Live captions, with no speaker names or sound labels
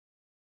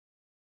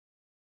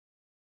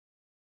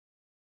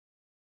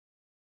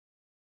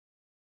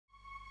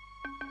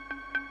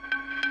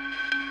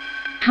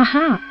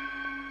Haha.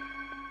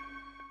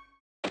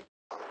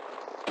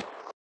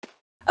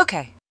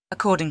 Okay,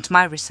 according to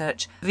my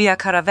research, Via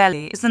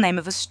Caravelli is the name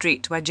of a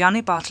street where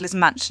Gianni Bartoli's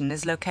mansion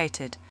is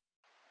located.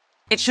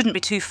 It shouldn't be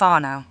too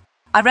far now.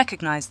 I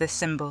recognise this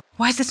symbol.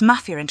 Why is this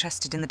mafia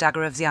interested in the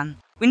dagger of Xian?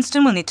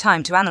 Winston will need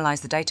time to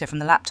analyse the data from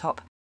the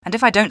laptop, and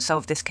if I don't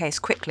solve this case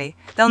quickly,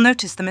 they'll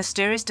notice the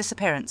mysterious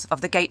disappearance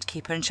of the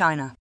gatekeeper in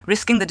China,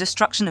 risking the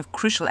destruction of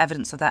crucial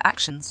evidence of their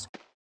actions.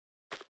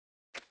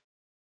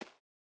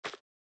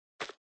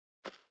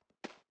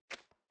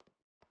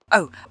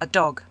 Oh, a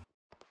dog.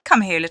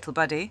 Come here, little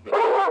buddy.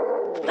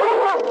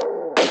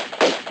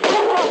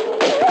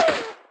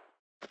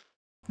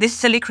 This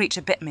silly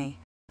creature bit me.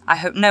 I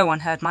hope no one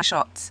heard my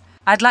shots.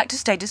 I'd like to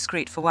stay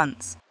discreet for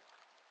once.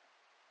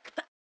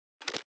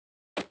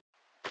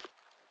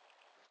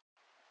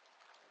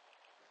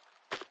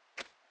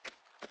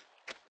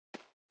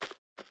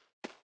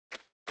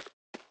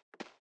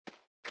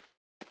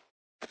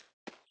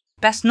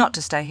 Best not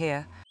to stay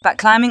here, but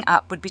climbing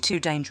up would be too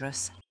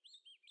dangerous.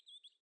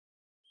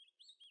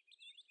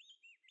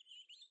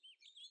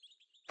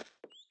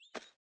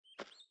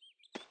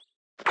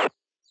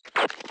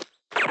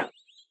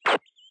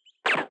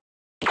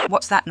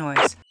 What's that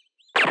noise?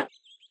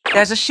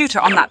 There's a shooter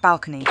on that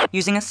balcony,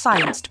 using a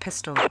silenced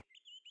pistol.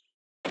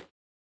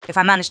 If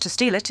I manage to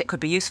steal it, it could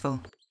be useful.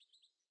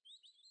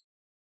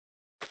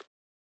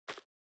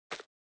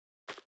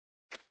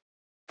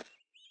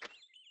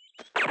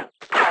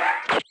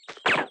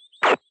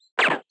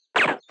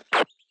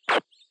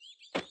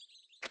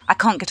 I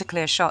can't get a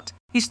clear shot.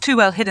 He's too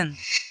well hidden.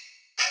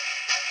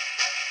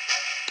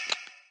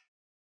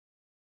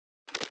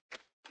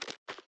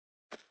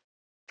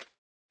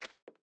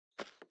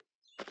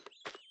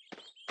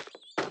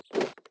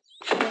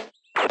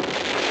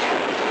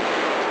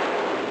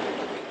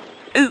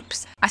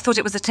 Oops, I thought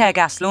it was a tear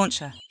gas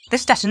launcher.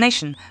 This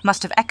detonation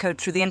must have echoed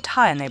through the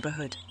entire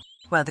neighbourhood.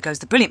 Well, there goes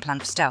the brilliant plan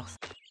for stealth.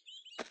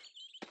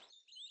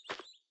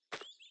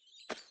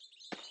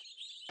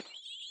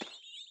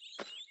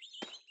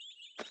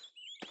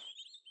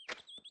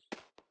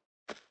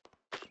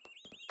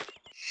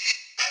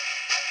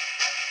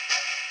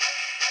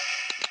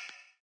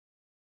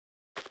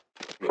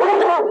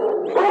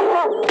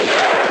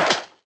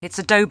 It's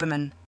a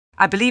Doberman.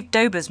 I believe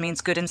Dobers means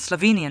good in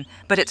Slovenian,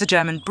 but it's a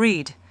German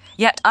breed.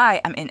 Yet I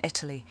am in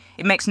Italy.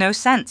 It makes no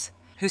sense.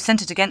 Who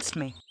sent it against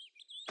me?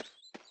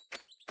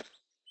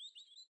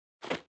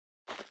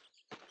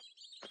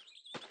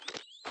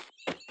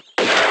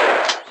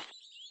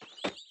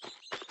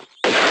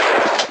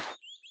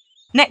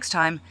 Next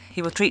time,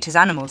 he will treat his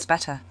animals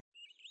better.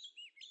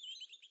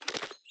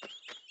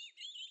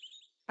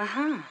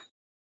 Aha.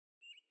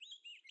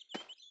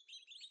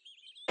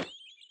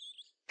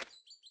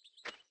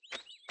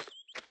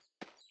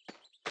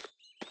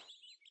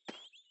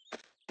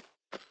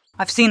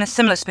 I've seen a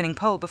similar spinning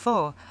pole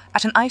before,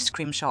 at an ice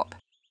cream shop.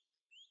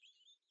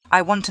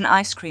 I want an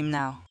ice cream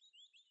now.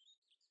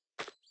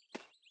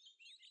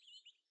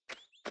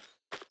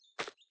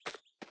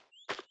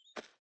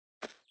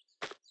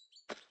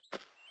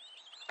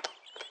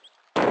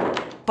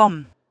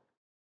 Bomb.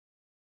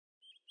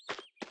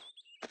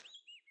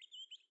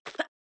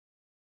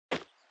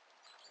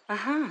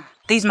 Aha.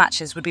 These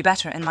matches would be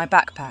better in my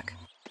backpack.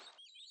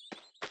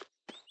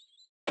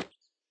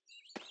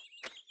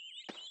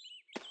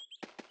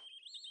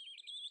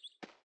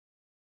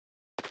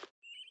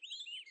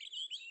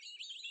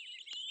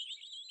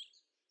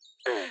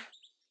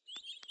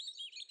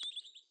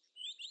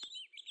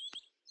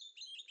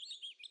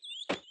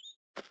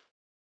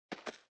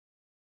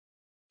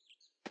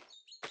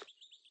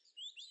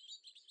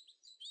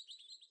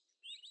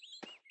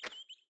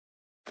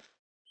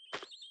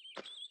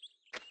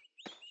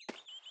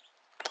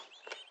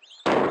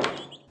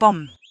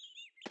 Bomb.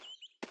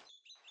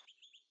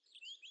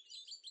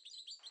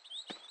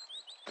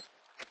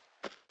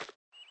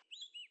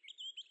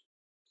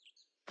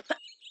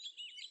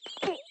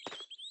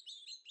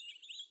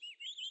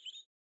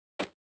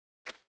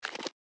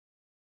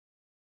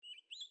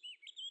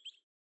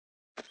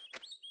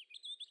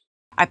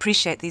 I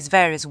appreciate these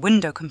various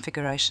window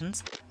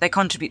configurations. They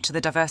contribute to the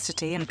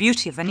diversity and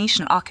beauty of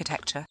Venetian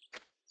architecture.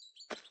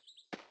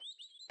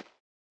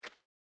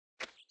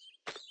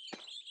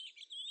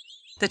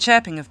 The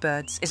chirping of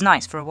birds is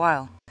nice for a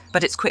while,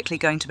 but it's quickly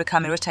going to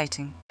become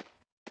irritating.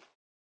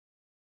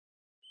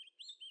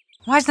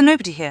 Why is there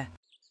nobody here?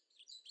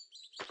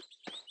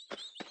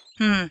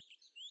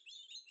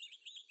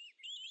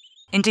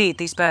 Indeed,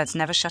 these birds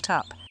never shut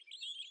up.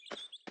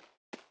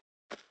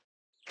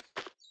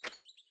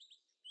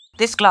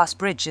 This glass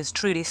bridge is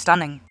truly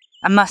stunning.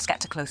 I must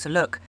get a closer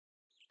look.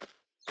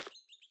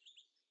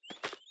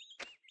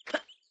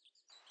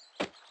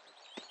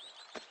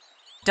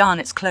 Darn,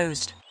 it's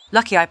closed.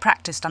 Lucky I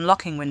practiced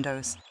unlocking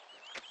windows.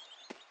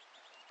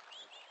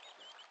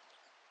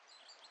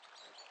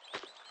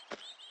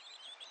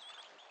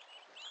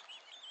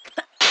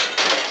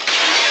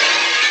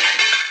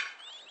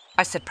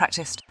 I said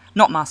practiced,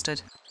 not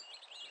mastered.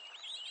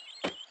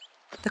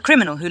 The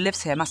criminal who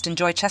lives here must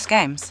enjoy chess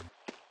games.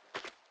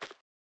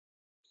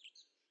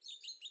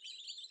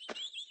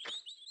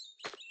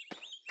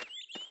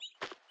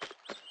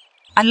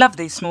 I love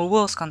these small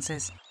wall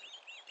sconces.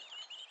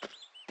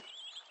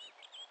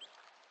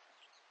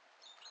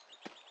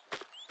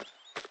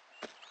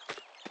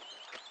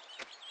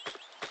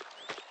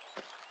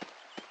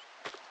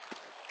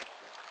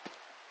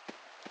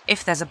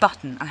 If there's a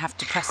button, I have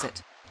to press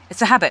it.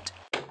 It's a habit.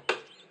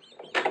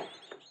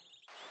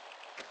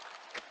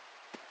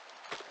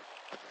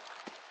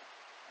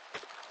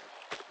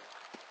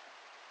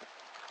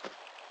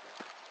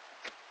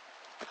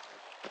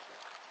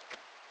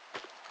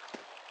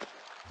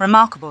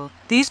 Remarkable,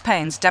 these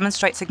panes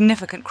demonstrate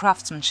significant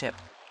craftsmanship.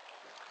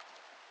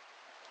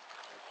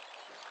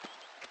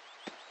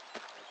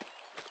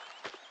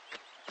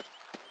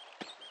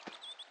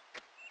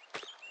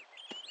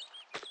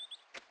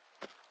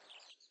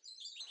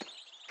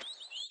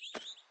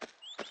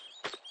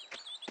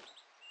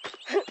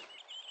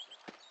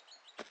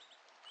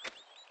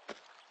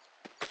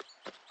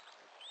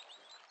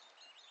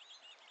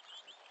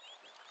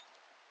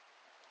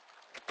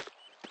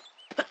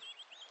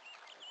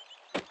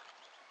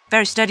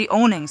 Very sturdy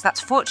awnings,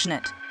 that's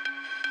fortunate.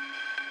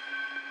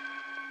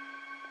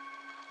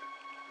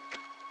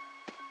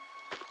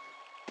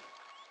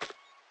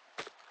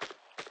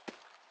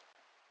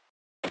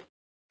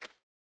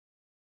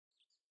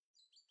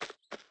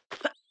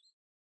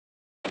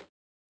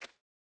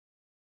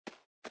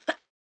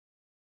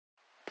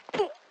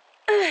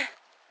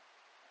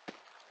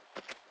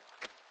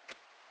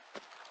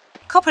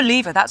 Copper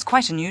lever, that's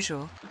quite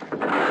unusual.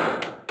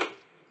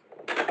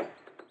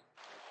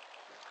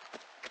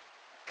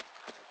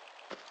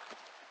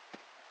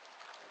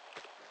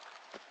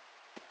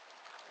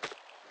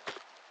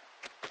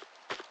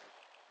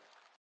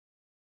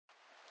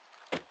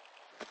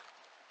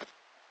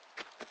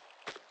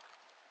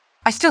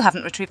 I still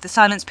haven't retrieved the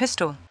silenced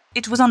pistol.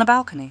 It was on a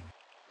balcony.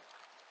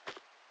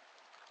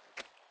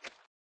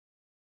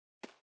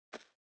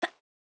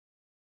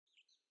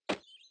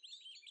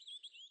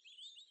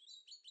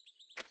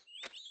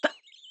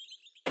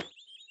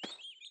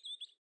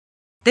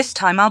 This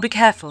time I'll be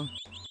careful.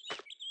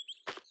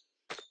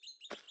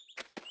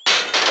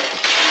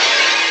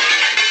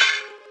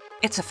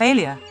 It's a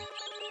failure.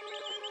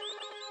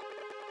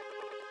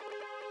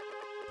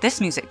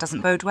 This music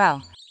doesn't bode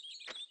well.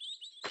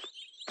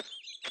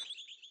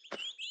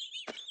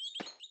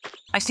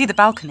 I see the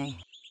balcony.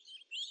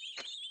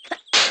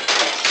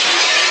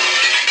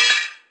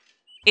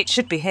 It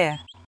should be here.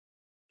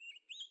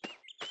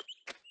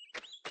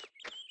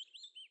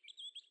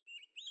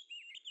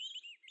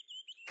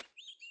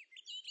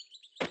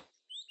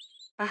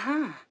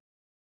 Aha.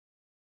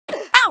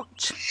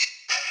 Ouch!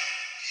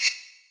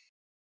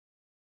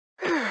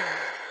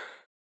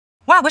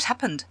 Wow, what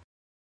happened?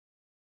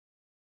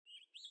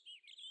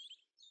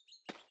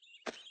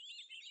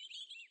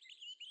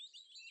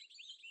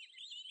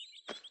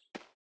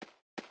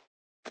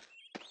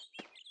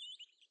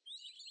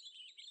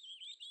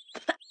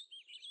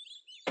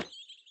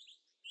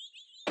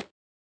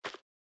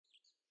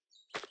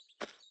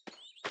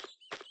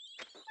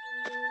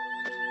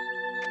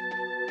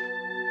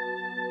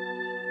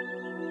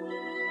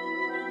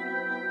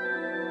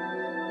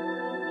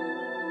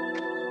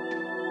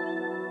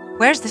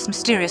 Where's this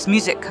mysterious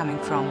music coming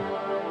from?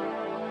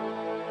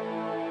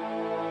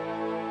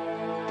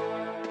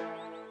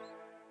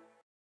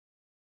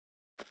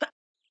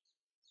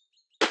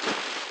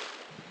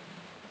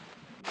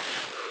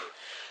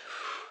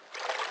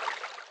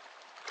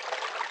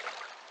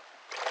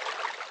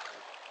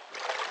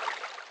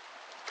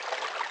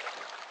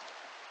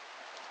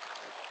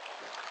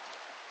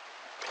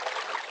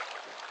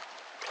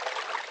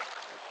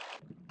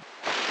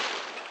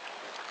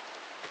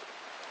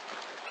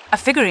 A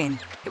figurine.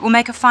 It will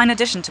make a fine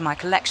addition to my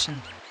collection.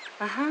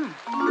 Aha.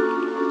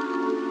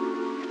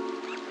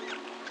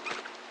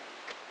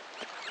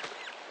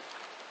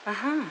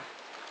 Aha.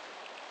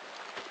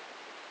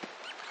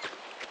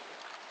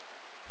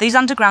 These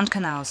underground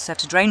canals serve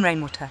to drain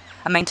rainwater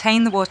and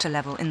maintain the water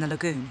level in the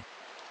lagoon.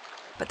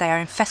 But they are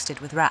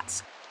infested with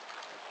rats.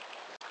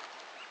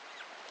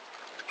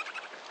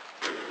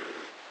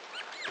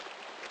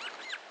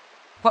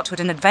 What would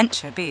an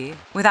adventure be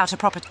without a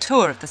proper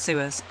tour of the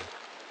sewers?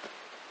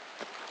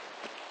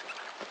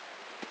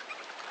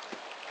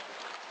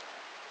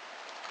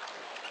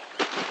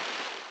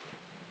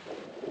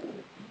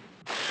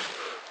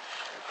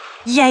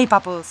 Yay,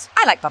 bubbles!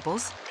 I like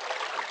bubbles.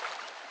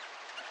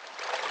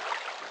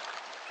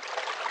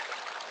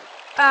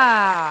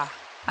 Ah!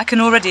 I can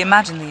already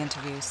imagine the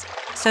interviews.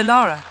 So,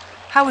 Lara,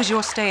 how was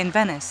your stay in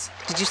Venice?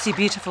 Did you see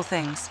beautiful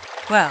things?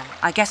 Well,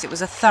 I guess it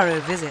was a thorough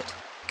visit.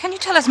 Can you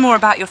tell us more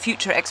about your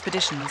future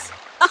expeditions?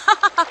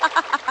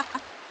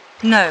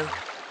 No.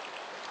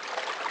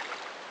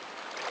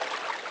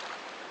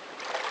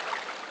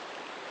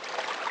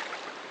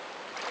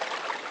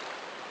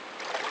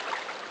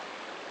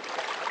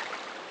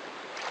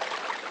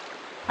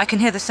 I can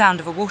hear the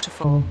sound of a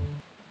waterfall.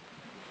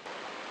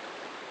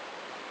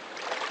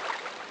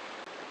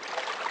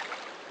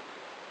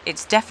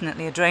 It's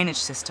definitely a drainage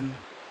system.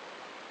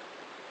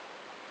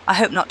 I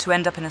hope not to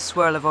end up in a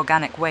swirl of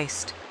organic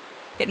waste.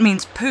 It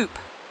means poop.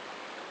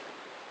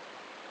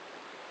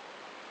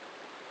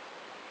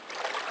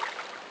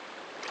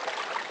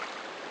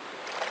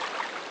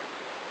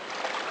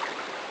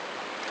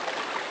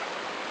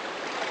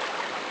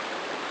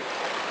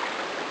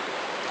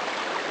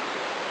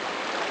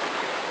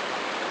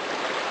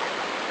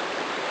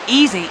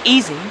 Easy,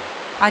 easy.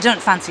 I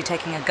don't fancy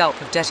taking a gulp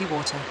of dirty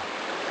water.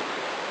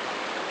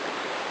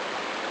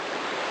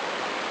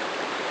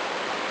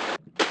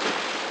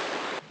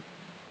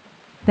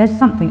 There's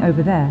something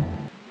over there.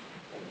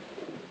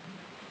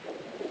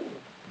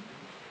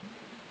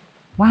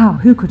 Wow,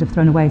 who could have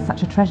thrown away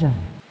such a treasure?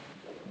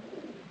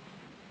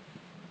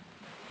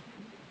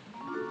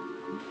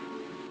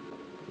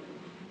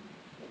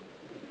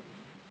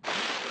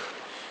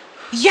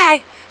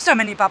 Yay! So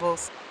many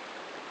bubbles.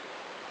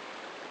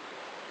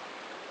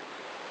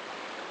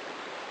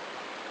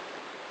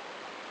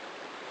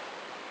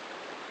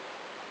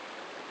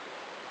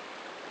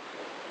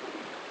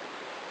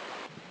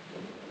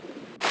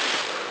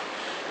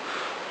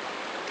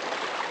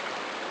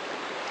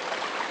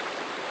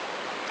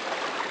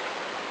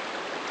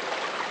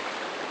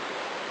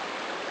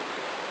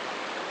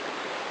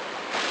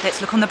 Let's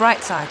look on the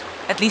bright side.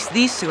 At least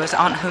these sewers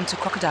aren't home to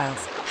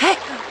crocodiles. Hey!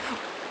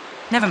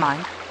 Never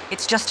mind.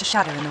 It's just a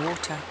shadow in the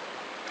water.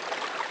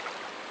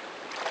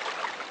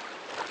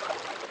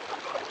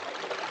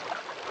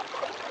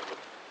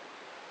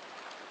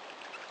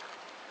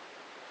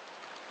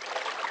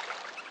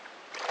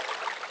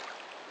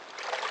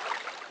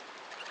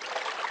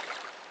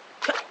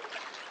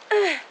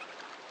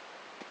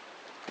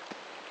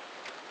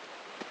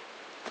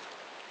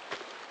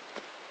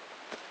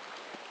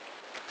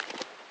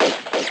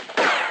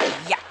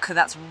 Yuck,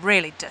 that's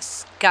really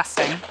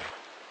disgusting.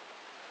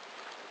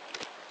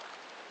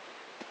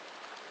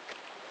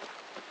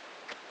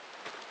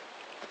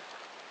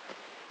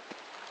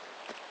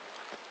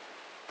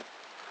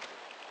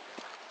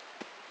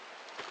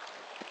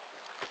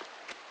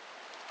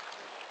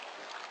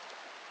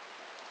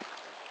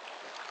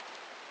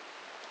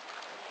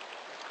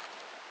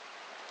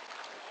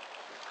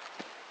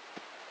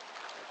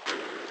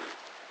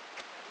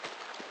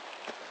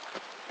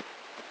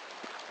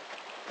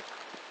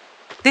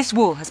 This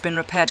wall has been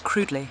repaired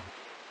crudely.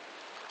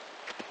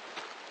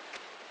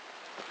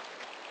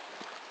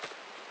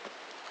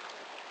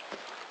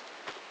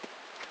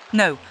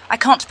 No, I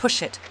can't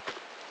push it.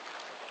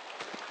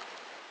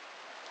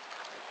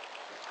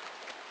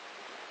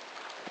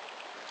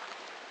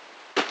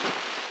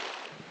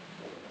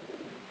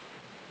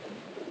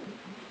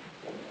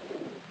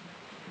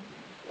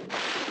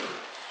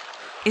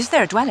 Is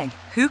there a dwelling?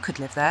 Who could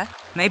live there?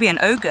 Maybe an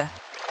ogre.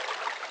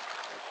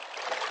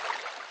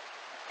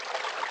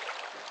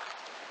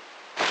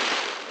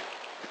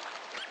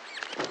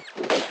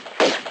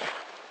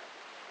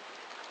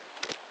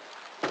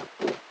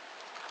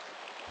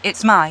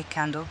 It's my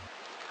candle.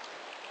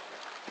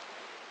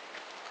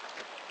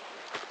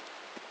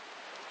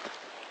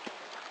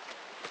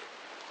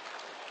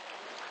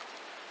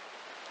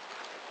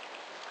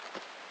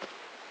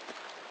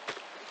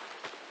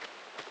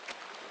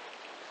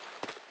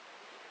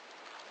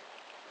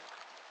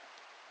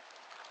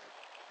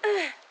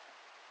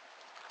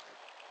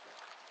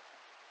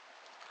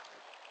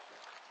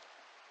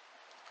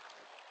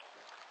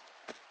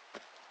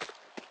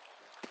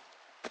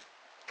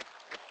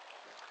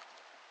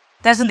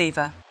 There's a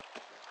lever.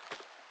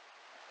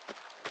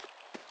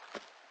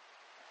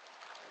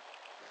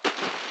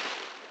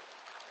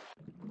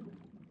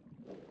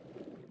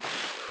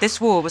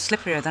 This wall was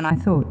slipperier than I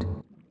thought.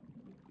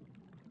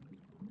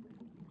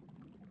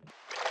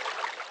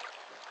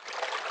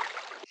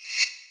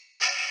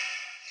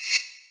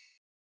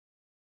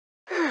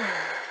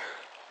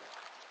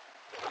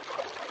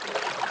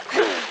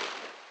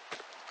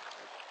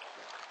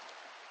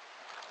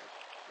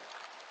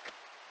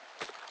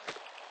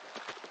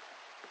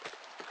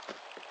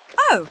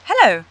 Oh,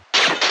 hello.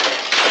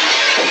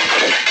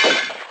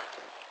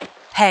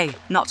 Hey,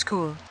 not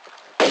cool.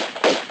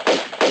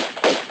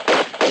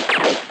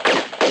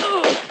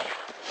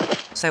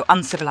 So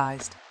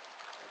uncivilized.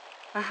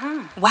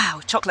 Wow,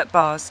 chocolate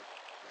bars.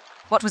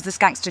 What was this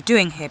gangster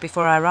doing here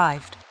before I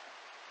arrived?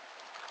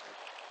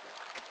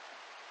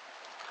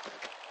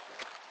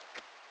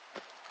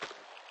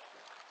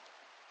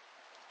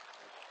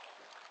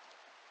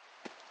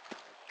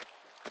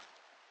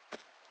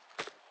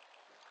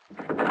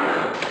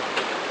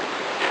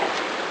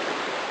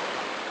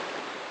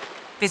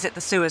 Visit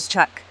the sewers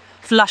check.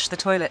 Flush the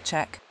toilet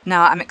check.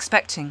 Now I'm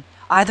expecting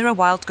either a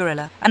wild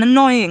gorilla, an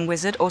annoying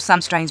wizard, or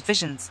some strange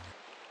visions.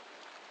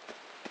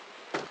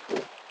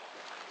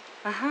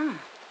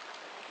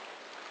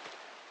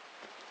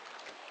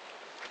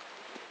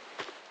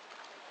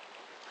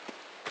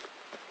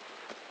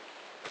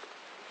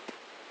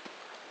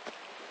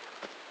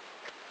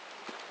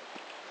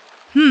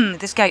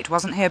 This gate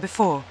wasn't here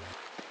before.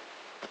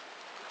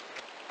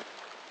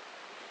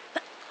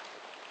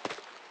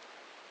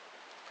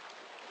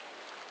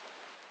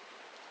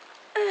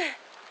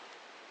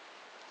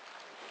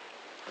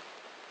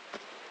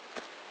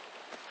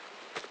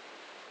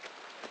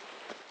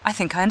 I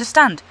think I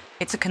understand.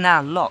 It's a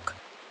canal lock.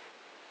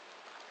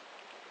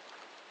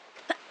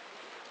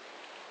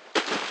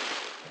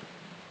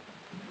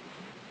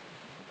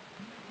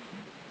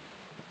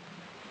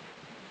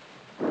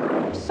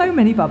 So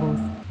many bubbles.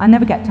 I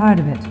never get tired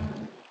of it.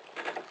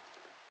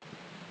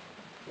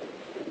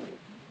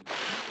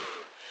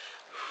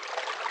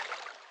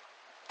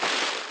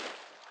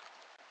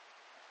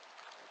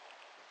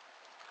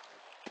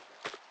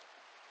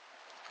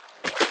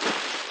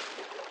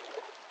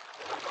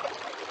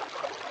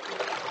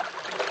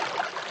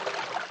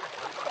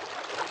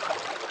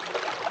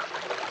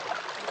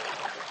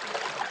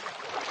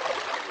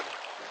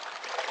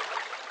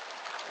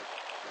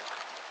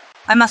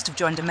 I must have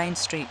joined a main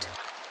street.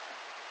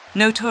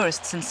 No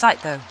tourists in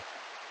sight, though.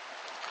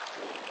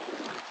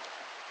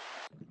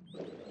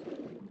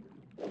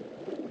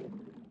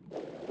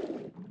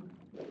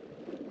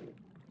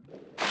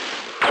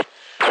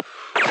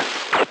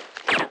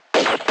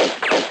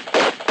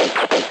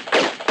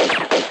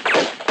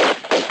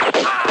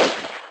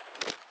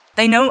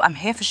 They know I'm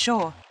here for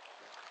sure.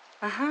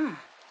 I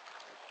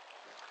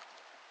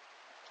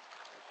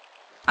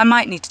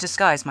might need to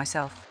disguise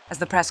myself, as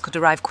the press could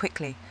arrive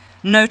quickly.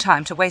 No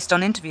time to waste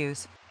on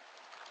interviews.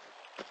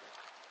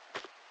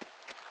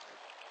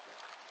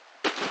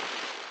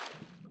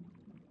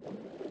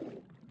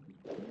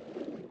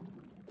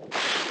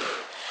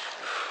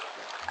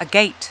 A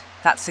gate.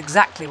 That's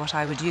exactly what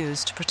I would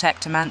use to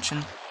protect a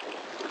mansion.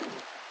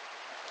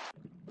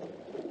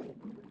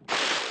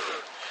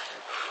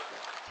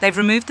 They've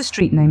removed the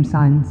street name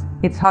signs.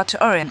 It's hard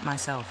to orient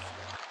myself.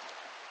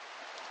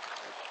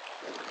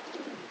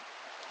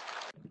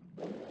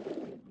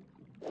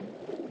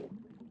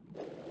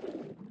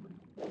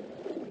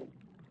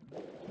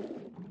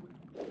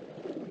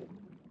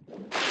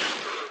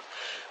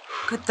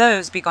 Could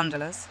those be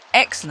gondolas?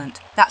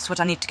 Excellent. That's what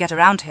I need to get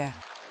around here.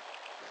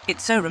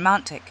 It's so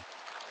romantic.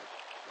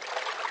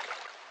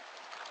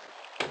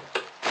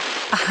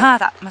 Aha,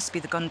 that must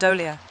be the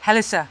gondolier. Hello,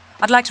 sir.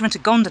 I'd like to rent a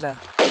gondola.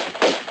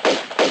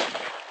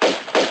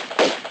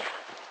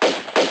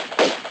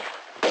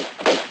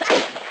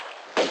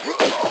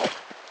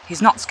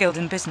 He's not skilled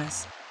in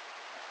business.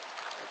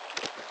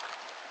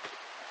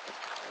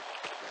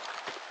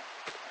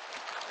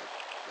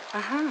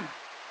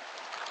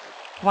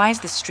 Why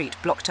is this street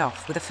blocked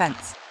off with a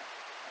fence?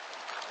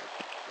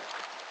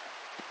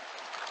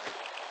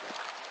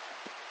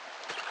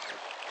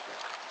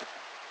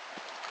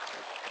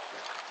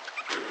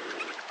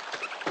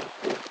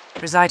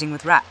 Residing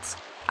with rats.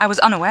 I was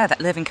unaware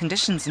that living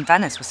conditions in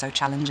Venice were so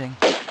challenging.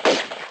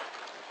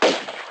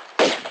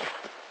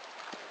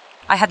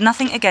 I had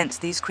nothing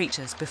against these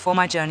creatures before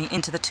my journey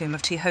into the tomb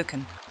of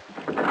Tehoken.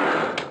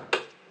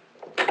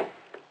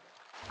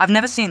 I've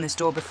never seen this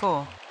door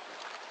before.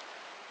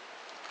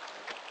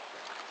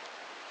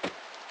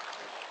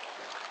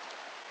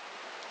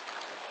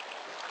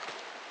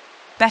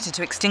 Better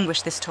to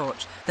extinguish this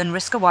torch than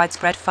risk a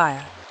widespread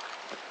fire.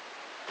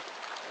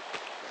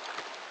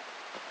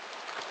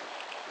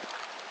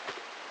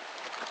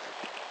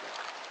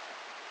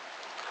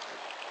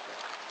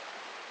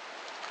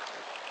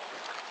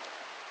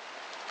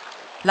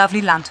 Lovely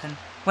lantern.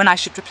 When I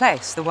should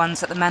replace the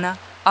ones at the manor,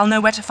 I'll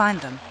know where to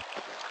find them.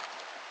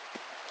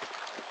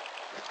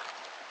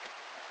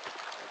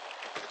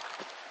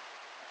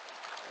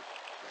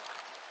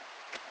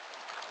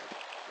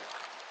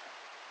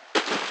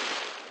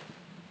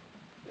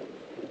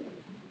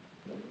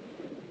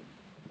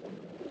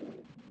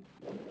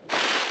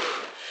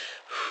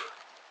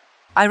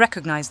 I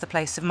recognize the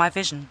place of my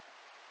vision.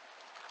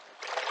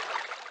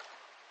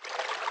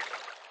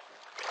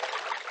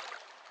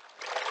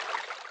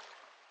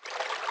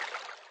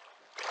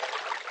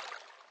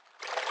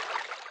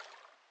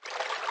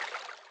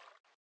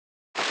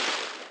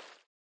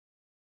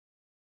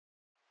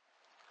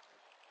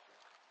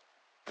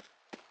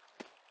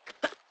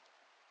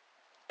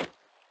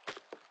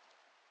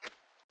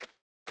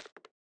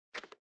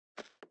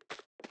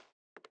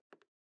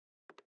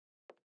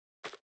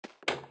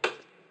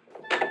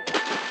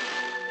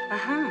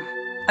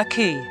 A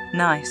key,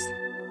 nice.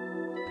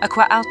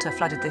 Aqua Alta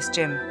flooded this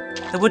gym.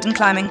 The wooden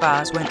climbing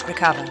bars won't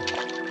recover.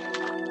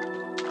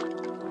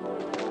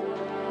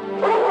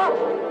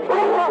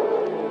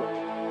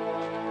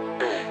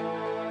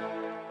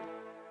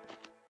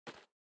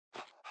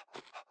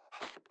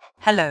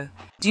 Hello.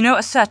 Do you know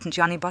a certain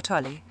Gianni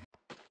Bartoli?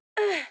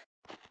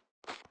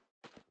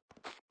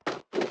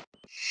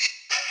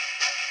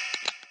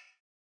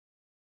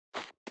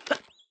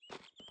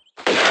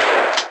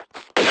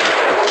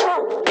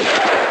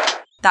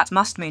 That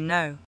must mean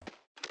no.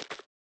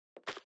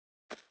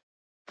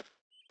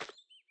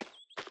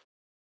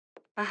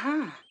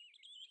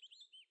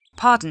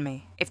 Pardon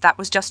me, if that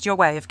was just your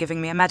way of giving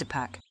me a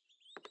medipack.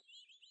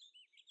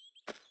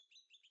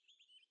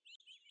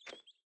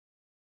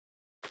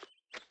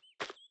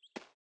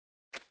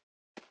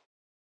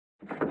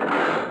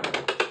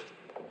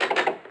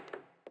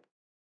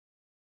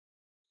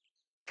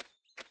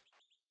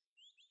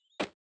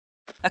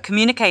 A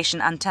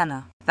communication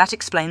antenna. That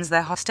explains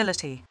their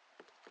hostility.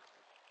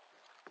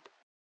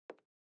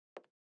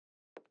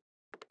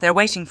 They're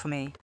waiting for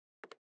me.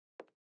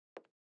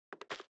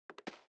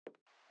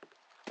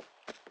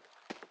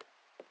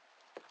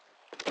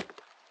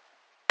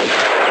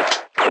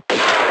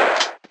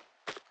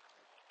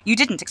 You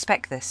didn't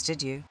expect this,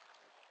 did you?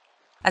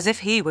 As if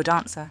he would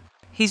answer.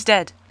 He's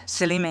dead.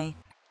 Silly me.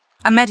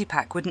 A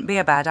medipack wouldn't be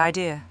a bad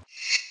idea.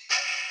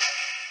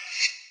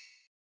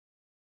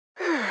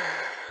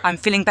 I'm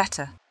feeling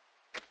better.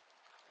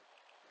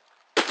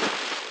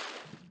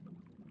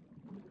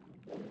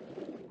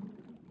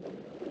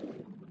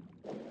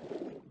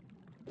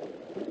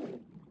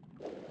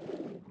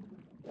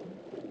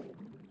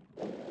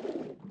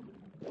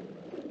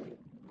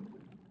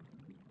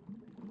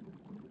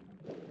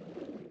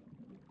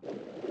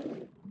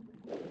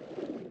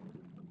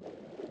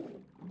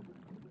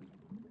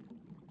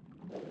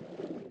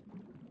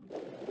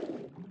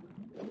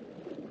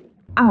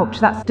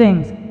 Ouch, that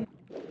stings.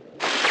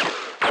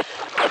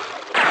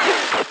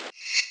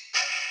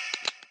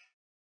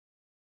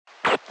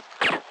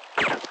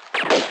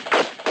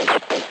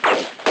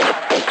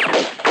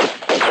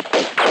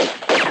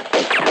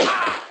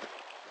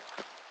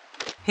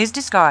 His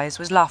disguise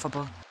was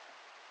laughable.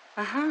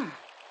 Aha.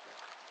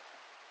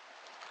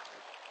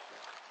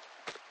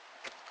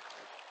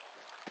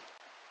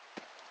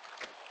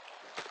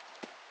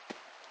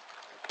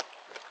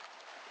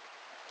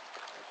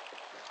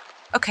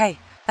 Okay,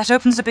 that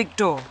opens a big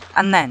door.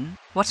 And then,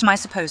 what am I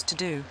supposed to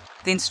do?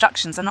 The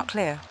instructions are not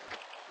clear.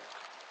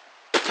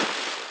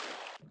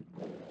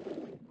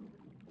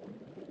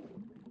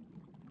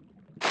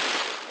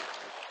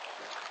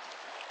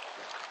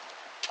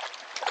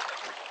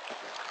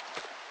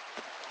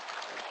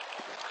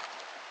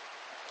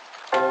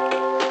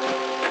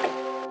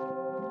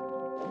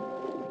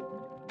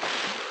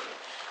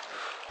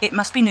 It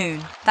must be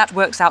noon. That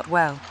works out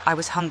well. I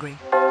was hungry.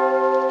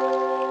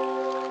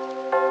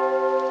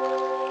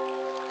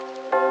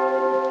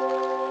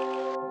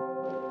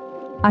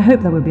 I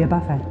hope there will be a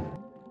buffet.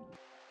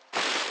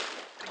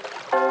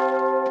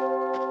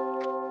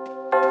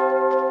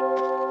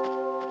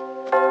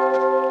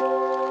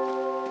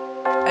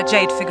 A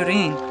jade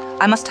figurine.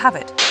 I must have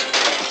it.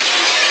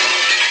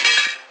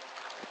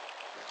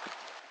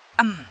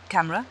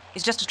 Camera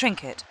is just a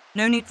trinket.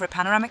 No need for a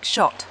panoramic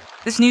shot.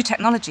 This new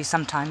technology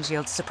sometimes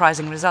yields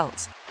surprising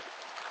results.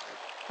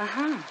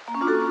 Aha.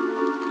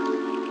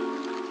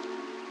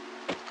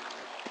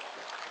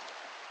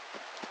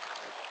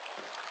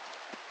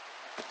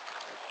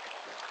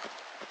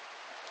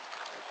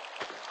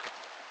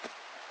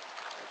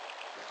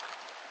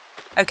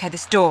 Okay,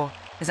 this door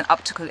is an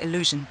optical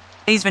illusion.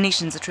 These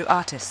Venetians are true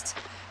artists.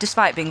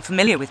 Despite being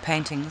familiar with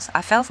paintings,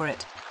 I fell for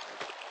it.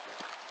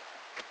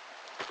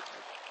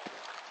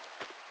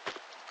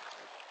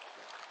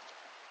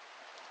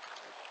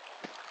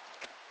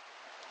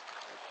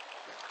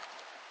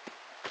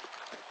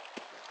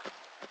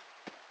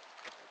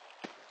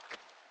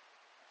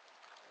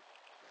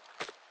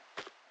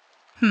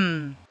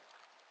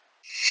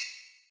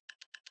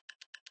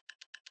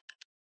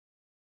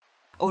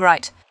 All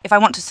right, if I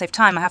want to save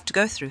time, I have to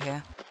go through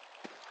here.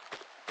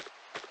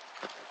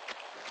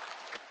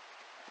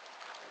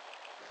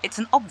 It's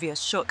an obvious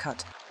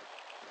shortcut.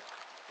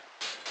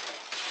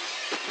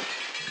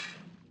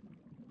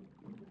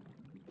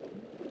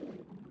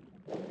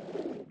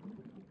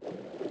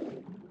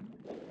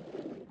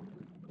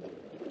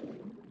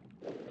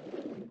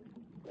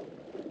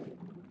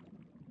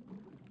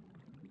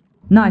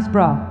 Nice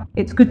bra.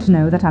 It's good to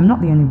know that I'm not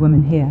the only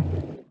woman here.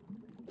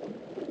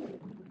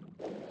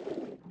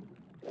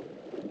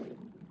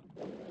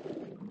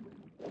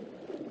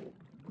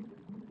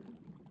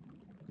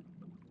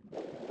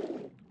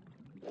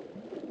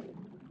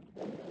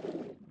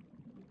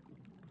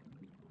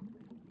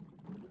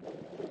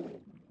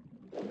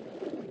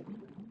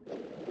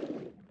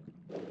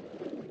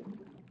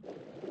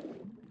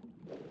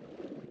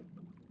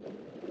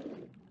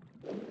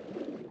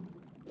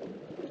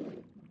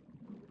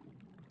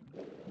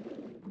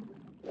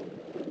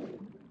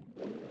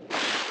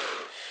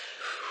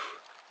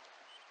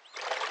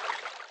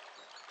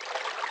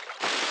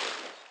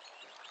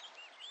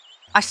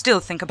 I still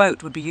think a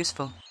boat would be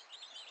useful.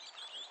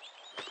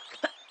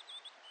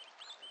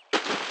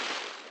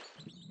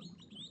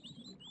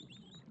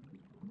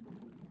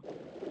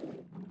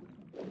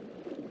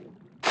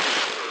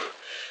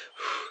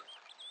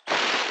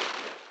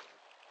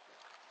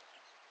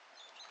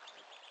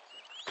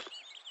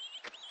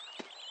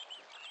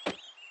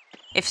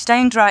 If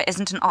staying dry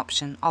isn't an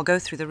option, I'll go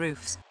through the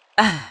roofs.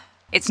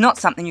 It's not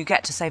something you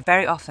get to say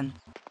very often.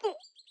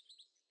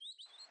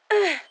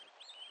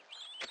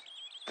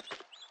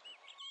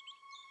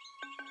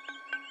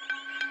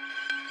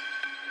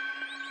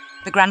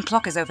 The grand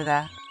clock is over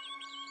there.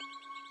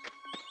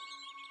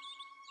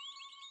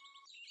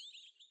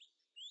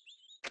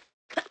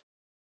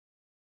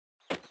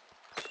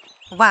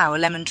 Wow, a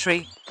lemon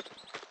tree.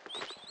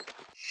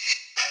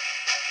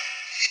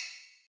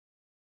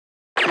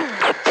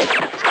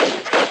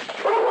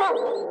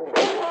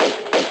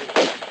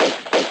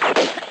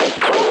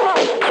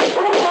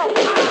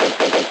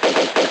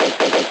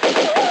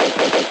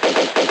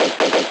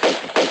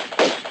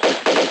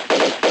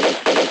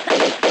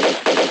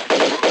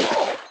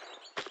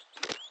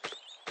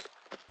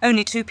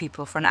 Only 2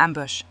 people for an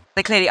ambush.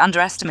 They clearly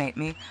underestimate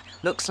me.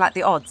 Looks like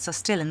the odds are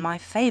still in my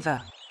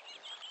favour.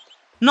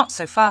 Not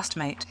so fast,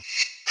 mate.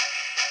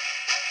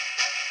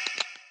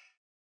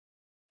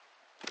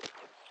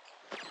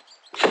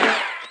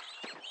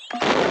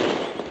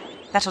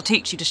 That'll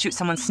teach you to shoot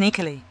someone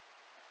sneakily.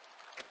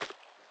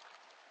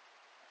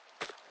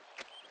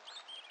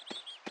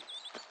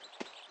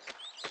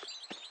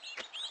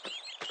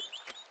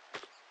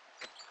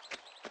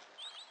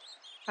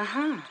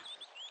 Aha.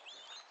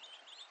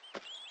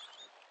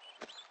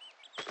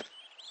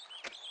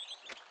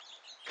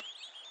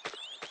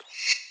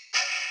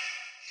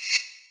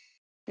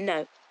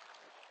 No.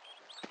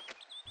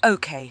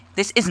 Okay,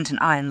 this isn't an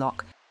iron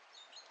lock.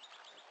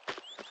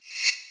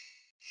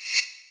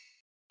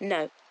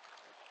 No.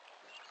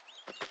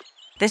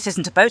 This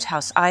isn't a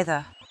boathouse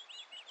either.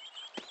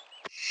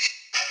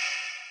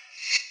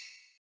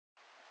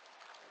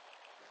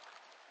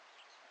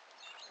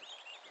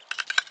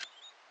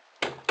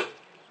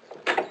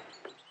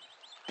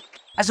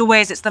 As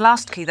always, it's the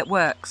last key that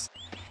works.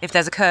 If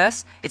there's a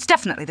curse, it's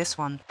definitely this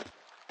one.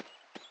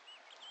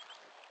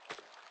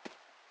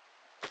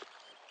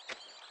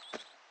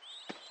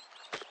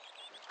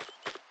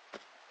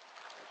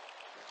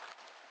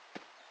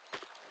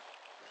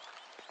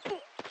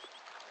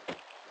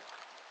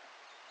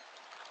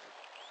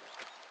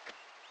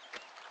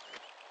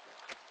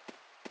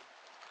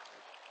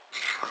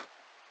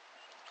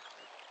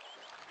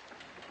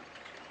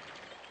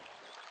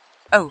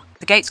 Oh,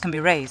 the gates can be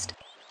raised.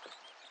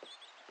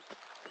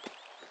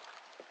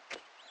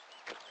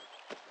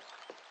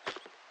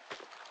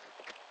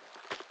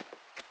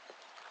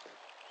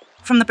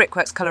 From the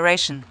brickwork's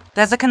coloration,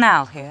 there's a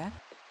canal here.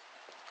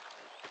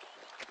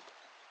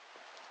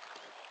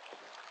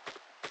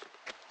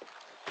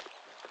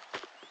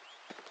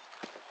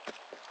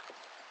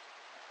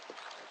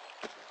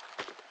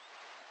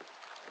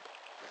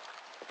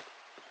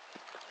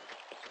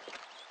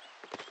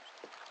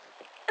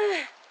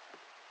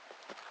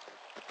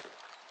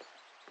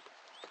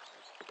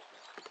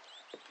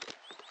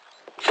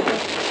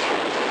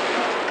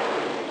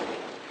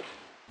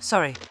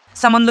 Sorry,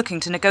 someone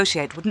looking to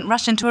negotiate wouldn't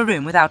rush into a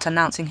room without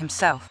announcing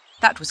himself.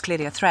 That was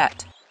clearly a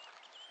threat.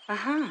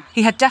 Aha.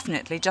 He had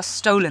definitely just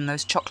stolen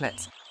those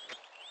chocolates.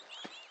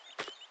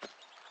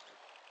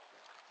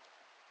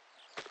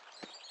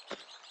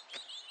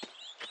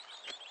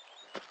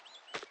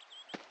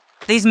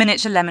 These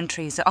miniature lemon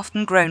trees are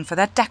often grown for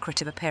their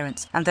decorative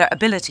appearance and their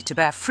ability to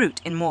bear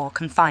fruit in more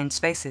confined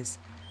spaces.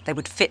 They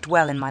would fit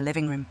well in my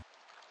living room.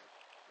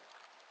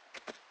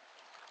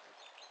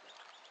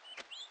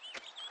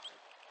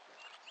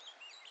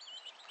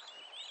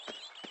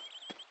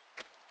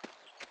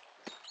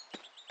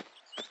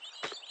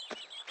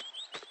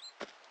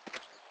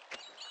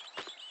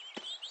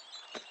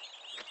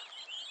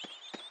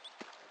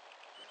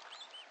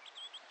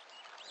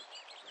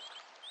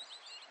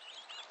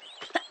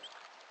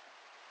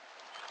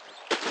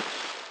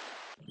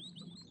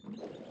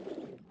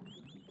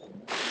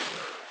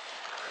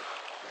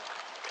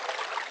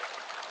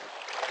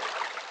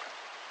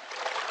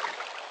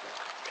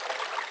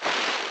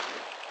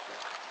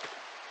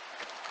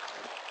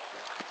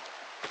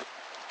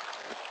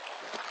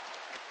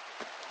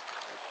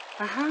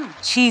 Aha.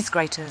 Cheese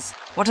graters.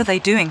 What are they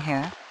doing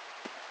here?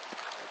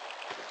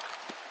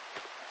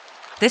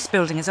 This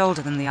building is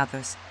older than the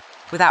others.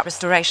 Without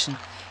restoration,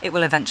 it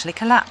will eventually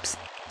collapse.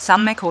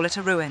 Some may call it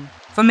a ruin.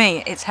 For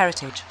me, it's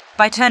heritage.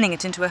 By turning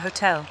it into a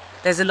hotel,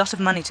 there's a lot of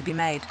money to be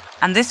made,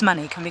 and this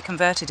money can be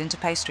converted into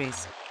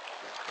pastries.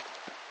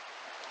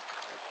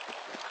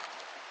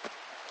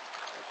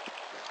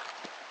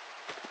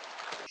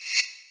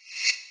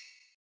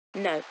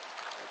 No.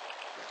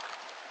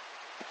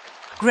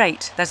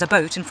 Great, there's a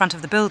boat in front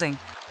of the building,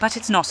 but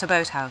it's not a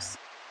boathouse.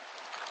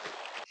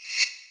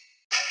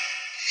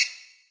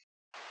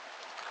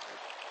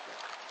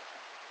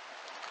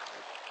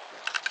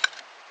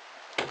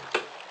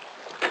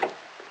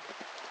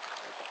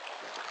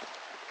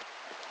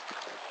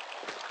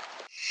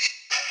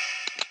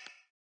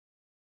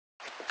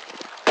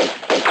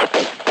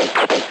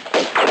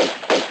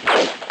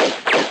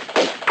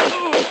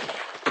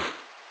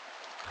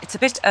 It's a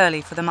bit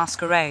early for the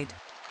masquerade.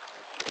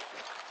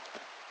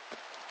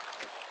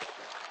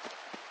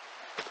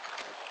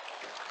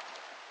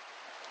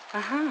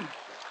 Aha.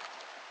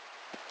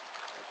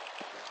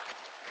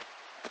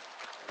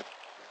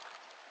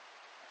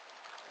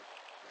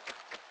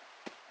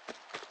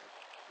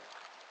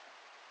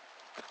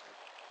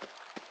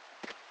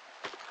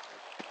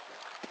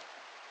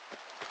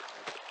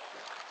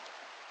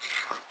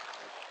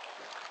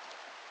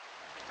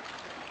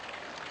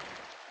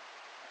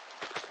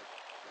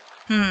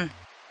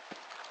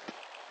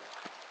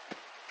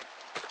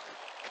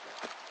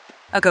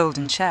 A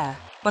golden chair.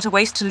 What a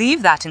waste to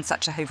leave that in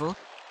such a hovel.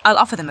 I'll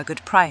offer them a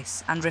good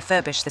price and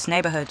refurbish this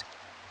neighbourhood.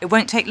 It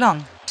won't take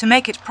long. To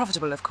make it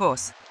profitable, of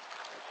course.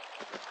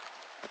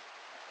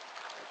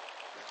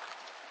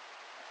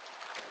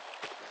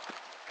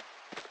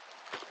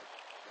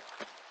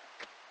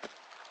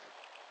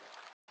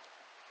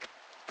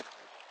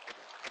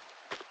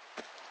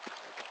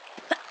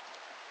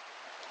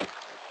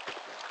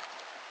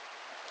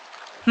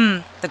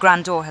 The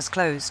grand door has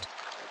closed.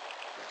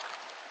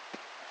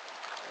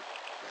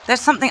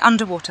 There's something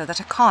underwater that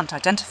I can't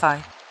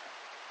identify.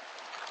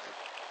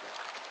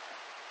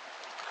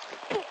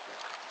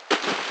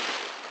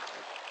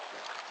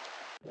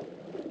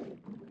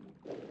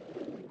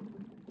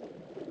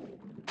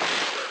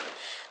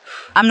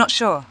 I'm not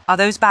sure. Are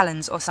those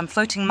ballons or some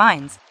floating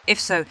mines? If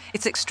so,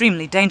 it's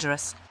extremely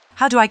dangerous.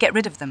 How do I get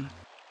rid of them?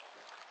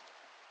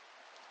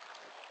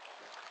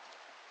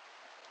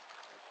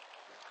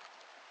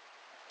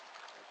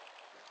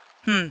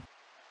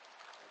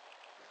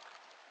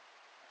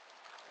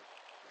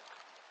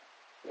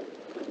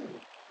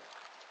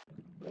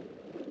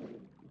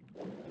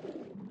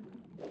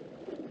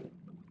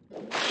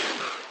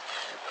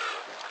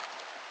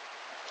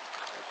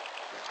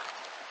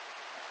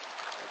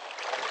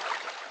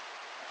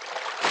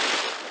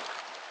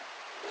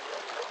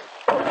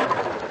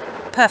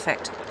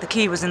 Perfect. The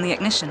key was in the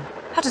ignition.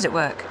 How does it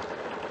work?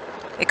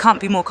 It can't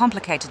be more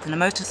complicated than a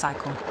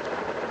motorcycle.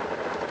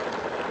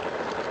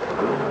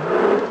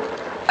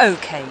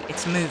 Okay,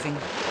 it's moving.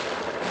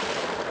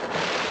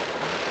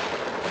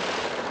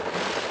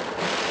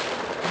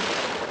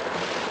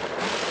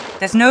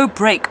 There's no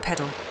brake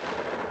pedal.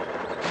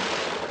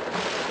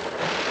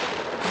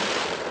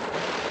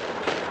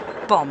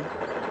 Bomb.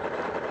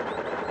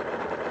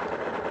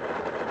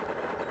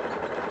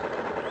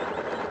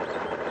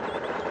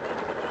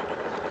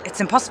 It's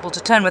impossible to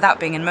turn without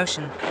being in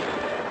motion.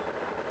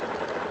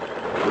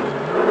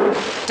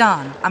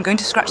 Darn, I'm going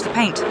to scratch the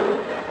paint.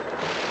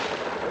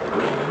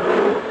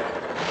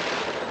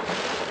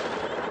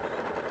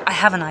 I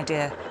have an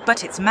idea,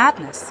 but it's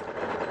madness.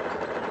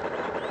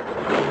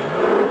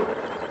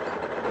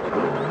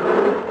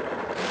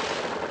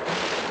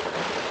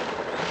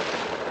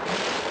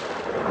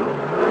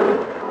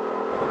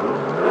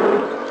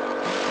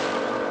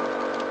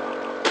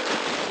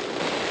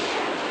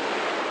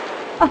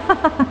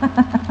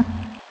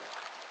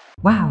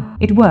 Wow,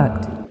 it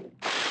worked.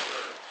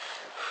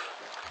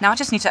 Now I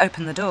just need to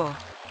open the door.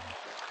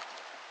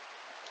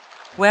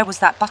 Where was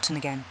that button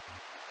again?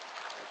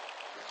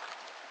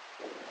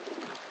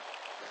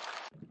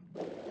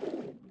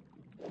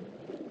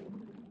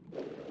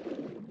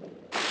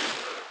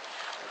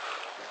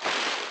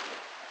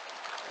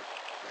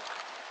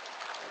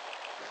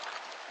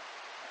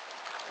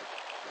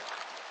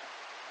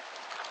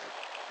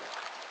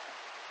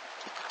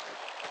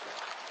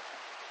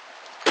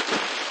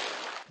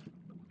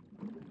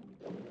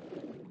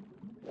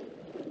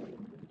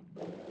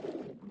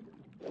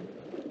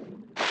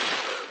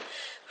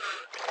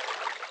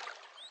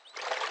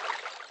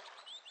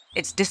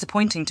 It's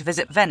disappointing to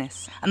visit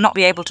Venice and not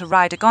be able to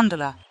ride a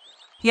gondola.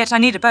 Yet I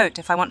need a boat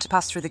if I want to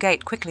pass through the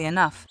gate quickly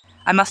enough.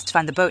 I must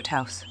find the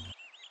boathouse.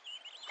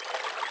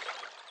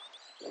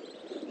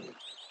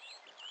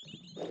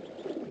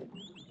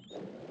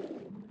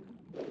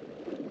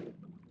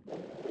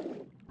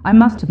 I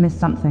must have missed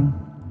something.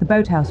 The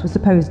boathouse was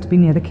supposed to be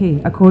near the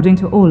quay, according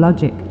to all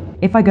logic.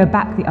 If I go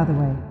back the other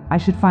way, I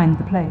should find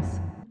the place.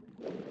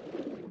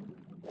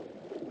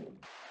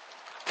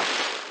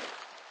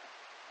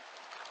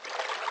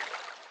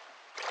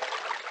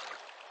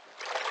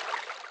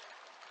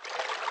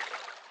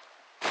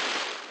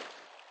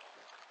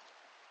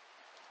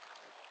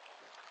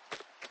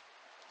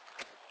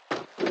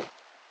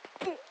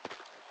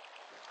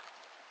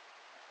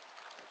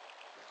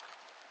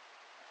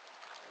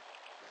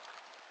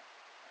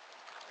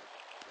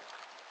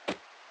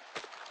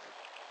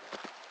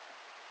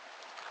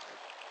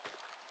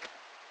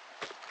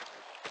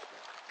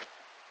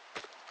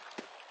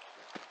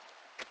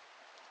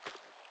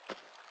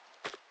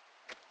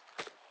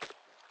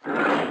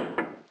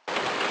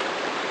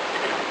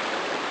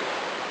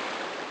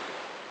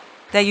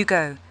 There you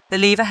go. The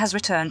lever has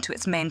returned to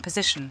its main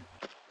position.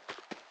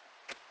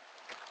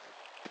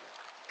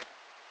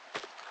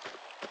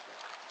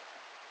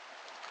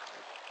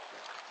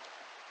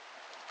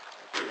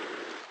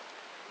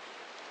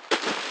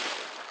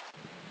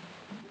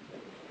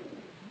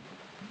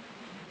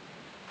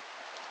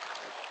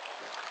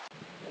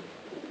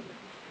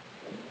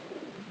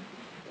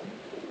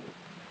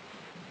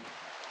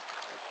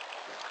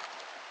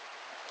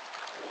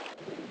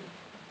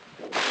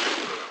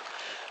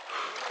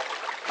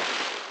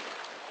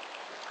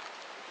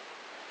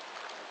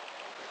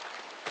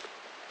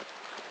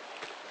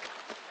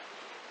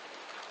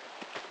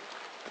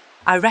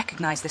 I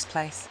recognize this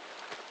place.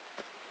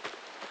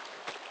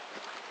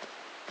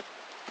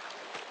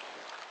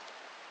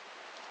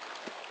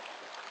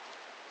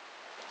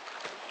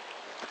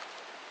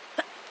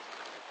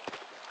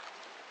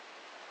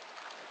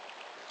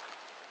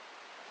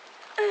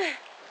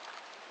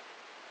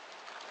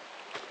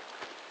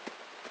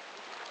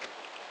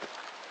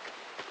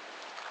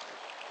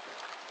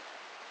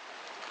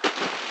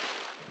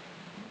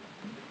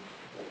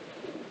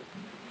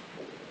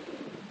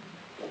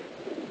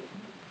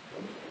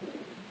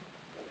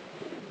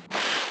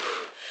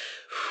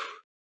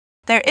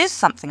 There is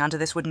something under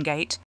this wooden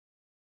gate.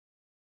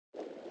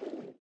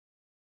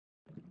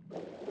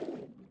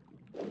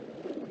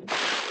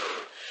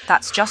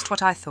 That's just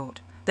what I thought.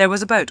 There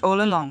was a boat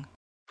all along.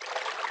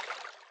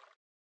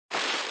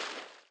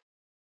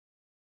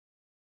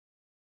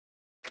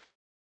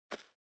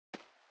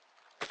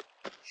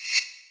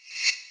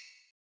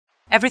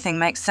 Everything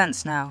makes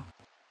sense now.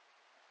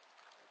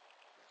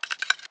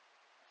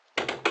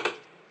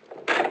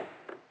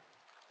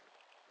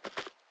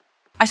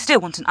 I still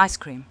want an ice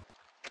cream.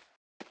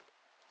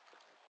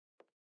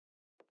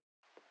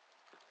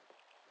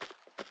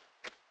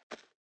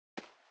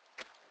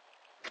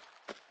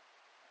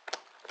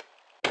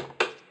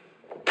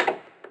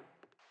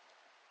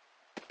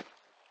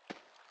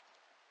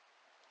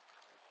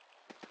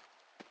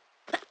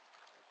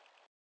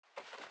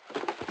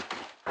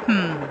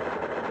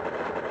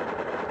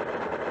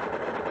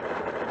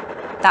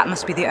 That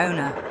must be the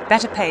owner.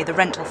 Better pay the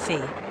rental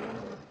fee.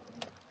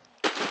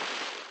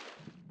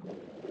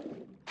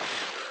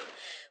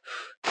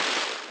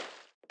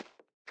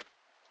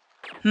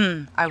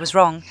 I was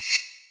wrong.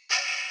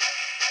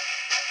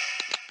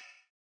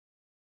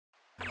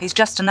 He's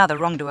just another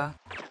wrongdoer.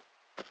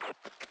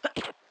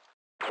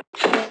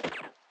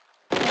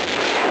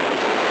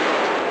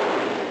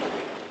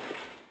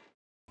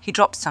 He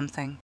dropped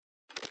something.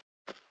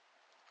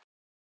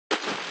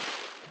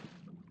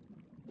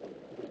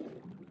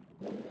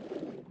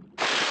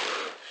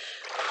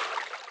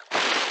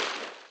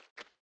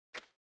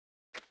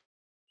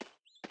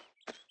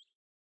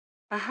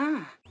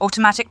 Aha.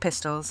 Automatic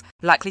pistols,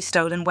 likely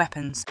stolen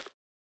weapons.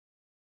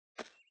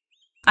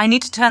 I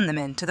need to turn them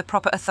in to the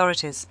proper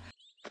authorities.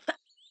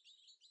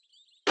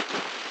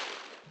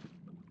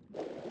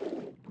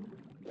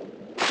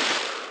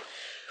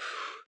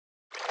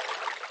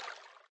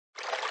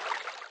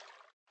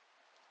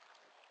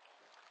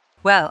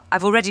 Well,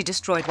 I've already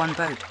destroyed one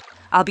boat.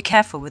 I'll be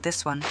careful with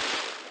this one.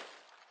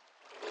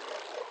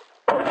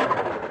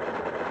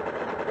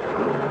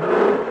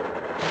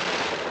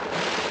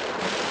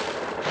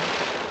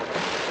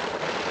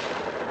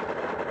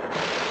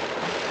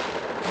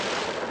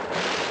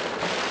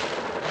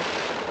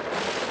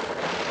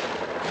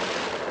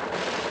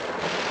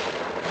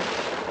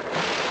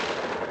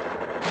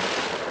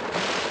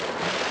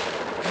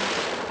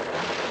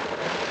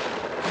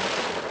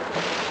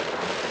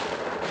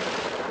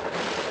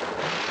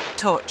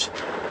 Torch.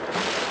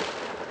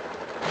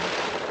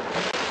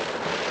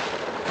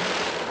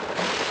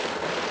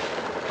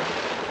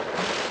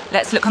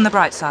 Let's look on the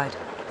bright side.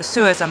 The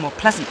sewers are more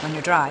pleasant when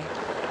you're dry.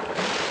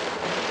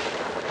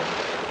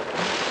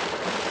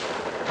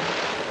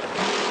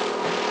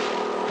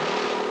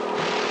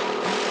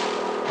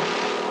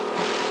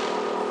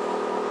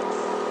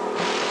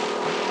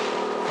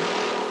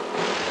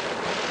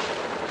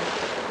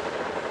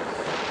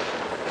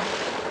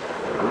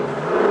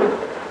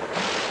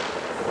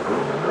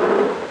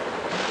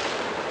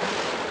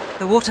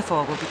 The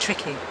waterfall will be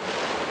tricky.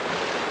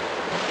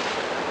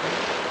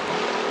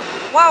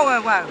 Whoa,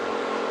 whoa, whoa!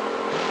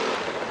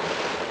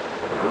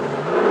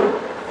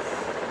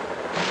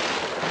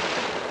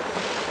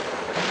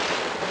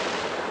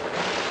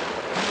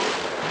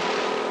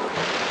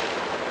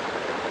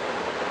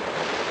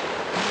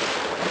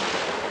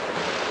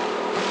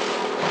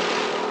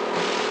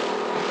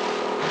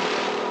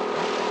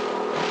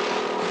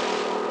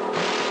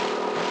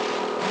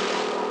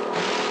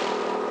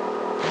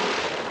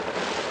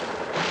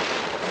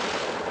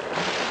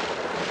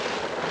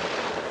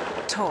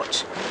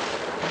 Torch.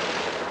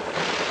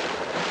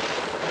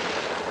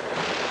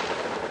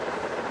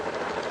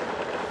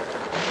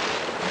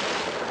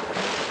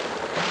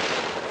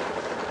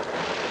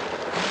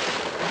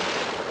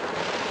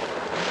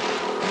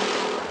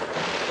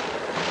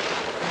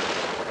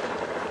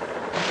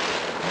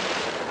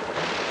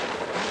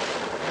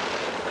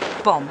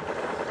 Bomb.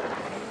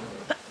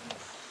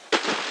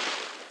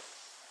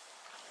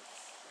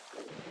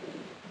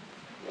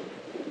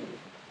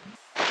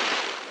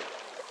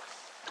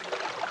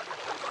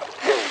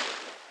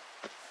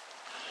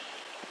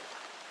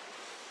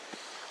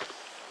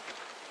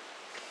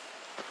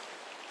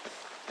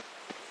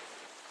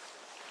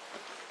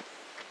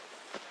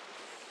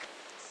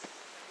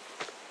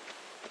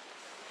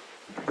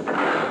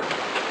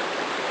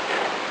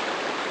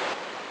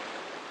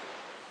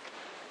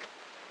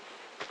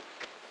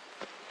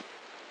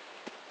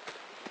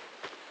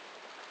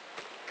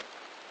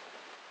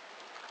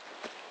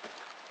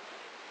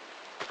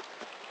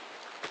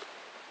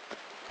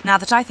 Now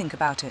that I think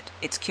about it,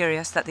 it's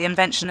curious that the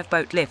invention of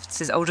boat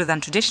lifts is older than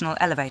traditional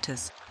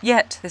elevators.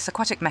 Yet, this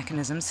aquatic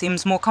mechanism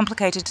seems more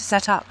complicated to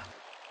set up.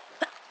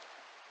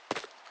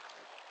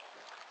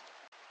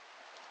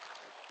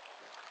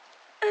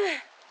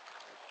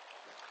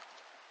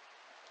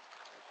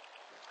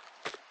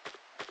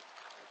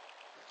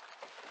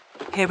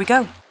 Here we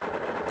go.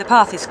 The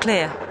path is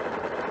clear.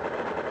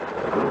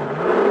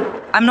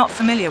 I'm not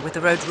familiar with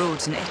the road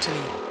rules in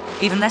Italy,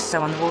 even less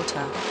so on the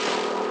water.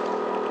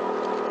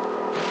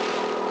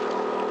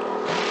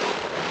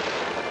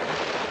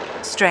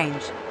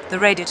 Strange. The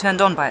radio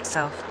turned on by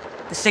itself.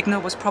 The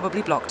signal was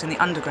probably blocked in the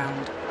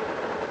underground.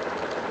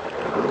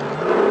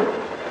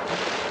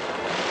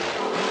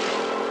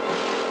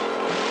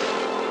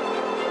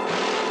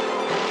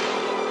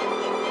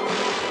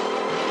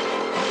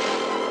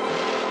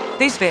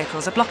 These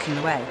vehicles are blocking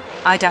the way.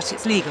 I doubt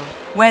it's legal.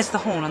 Where's the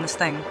horn on this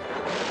thing?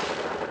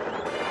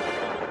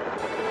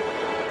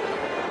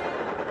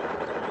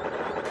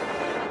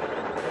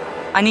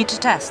 I need to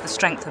test the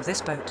strength of this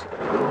boat.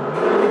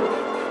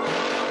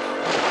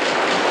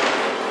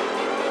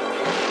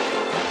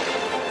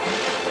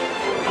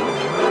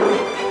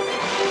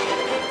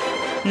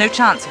 No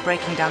chance of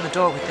breaking down the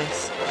door with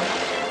this.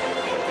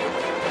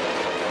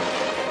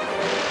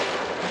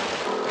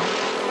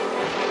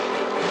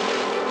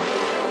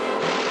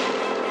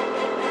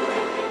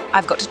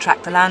 I've got to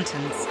track the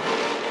lanterns.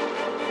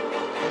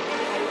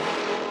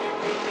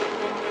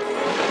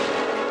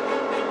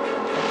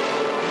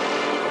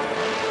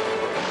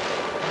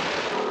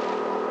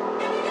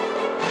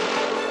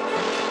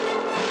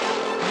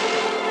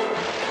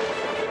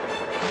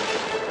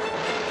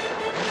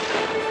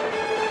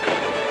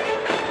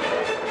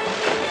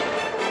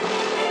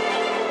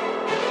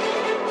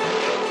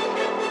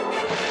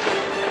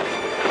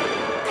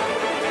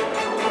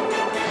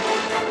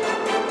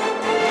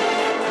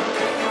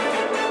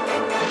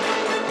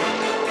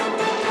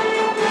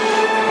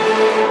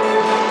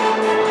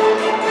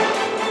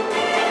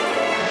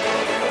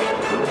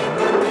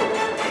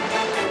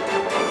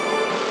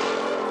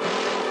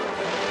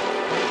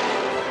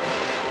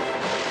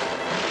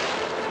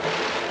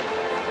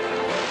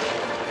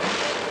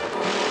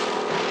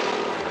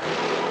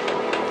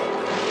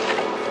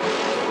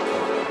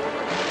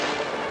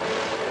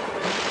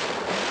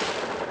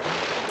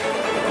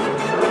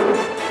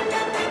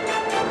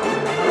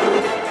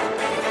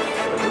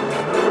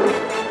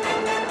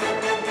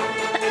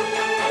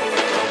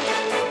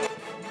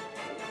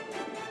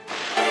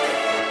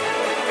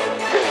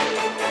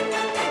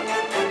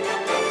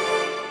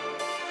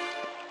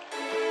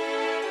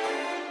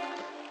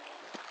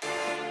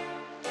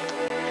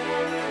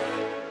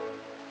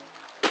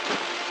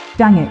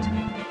 Dang it.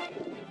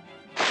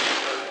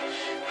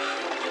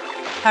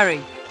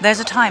 Hurry, there's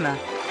a timer.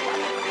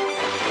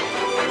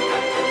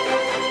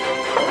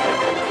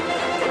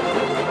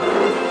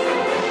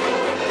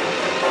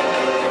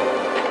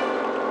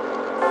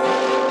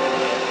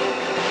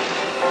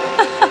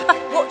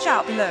 Watch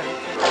out below.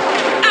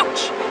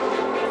 Ouch!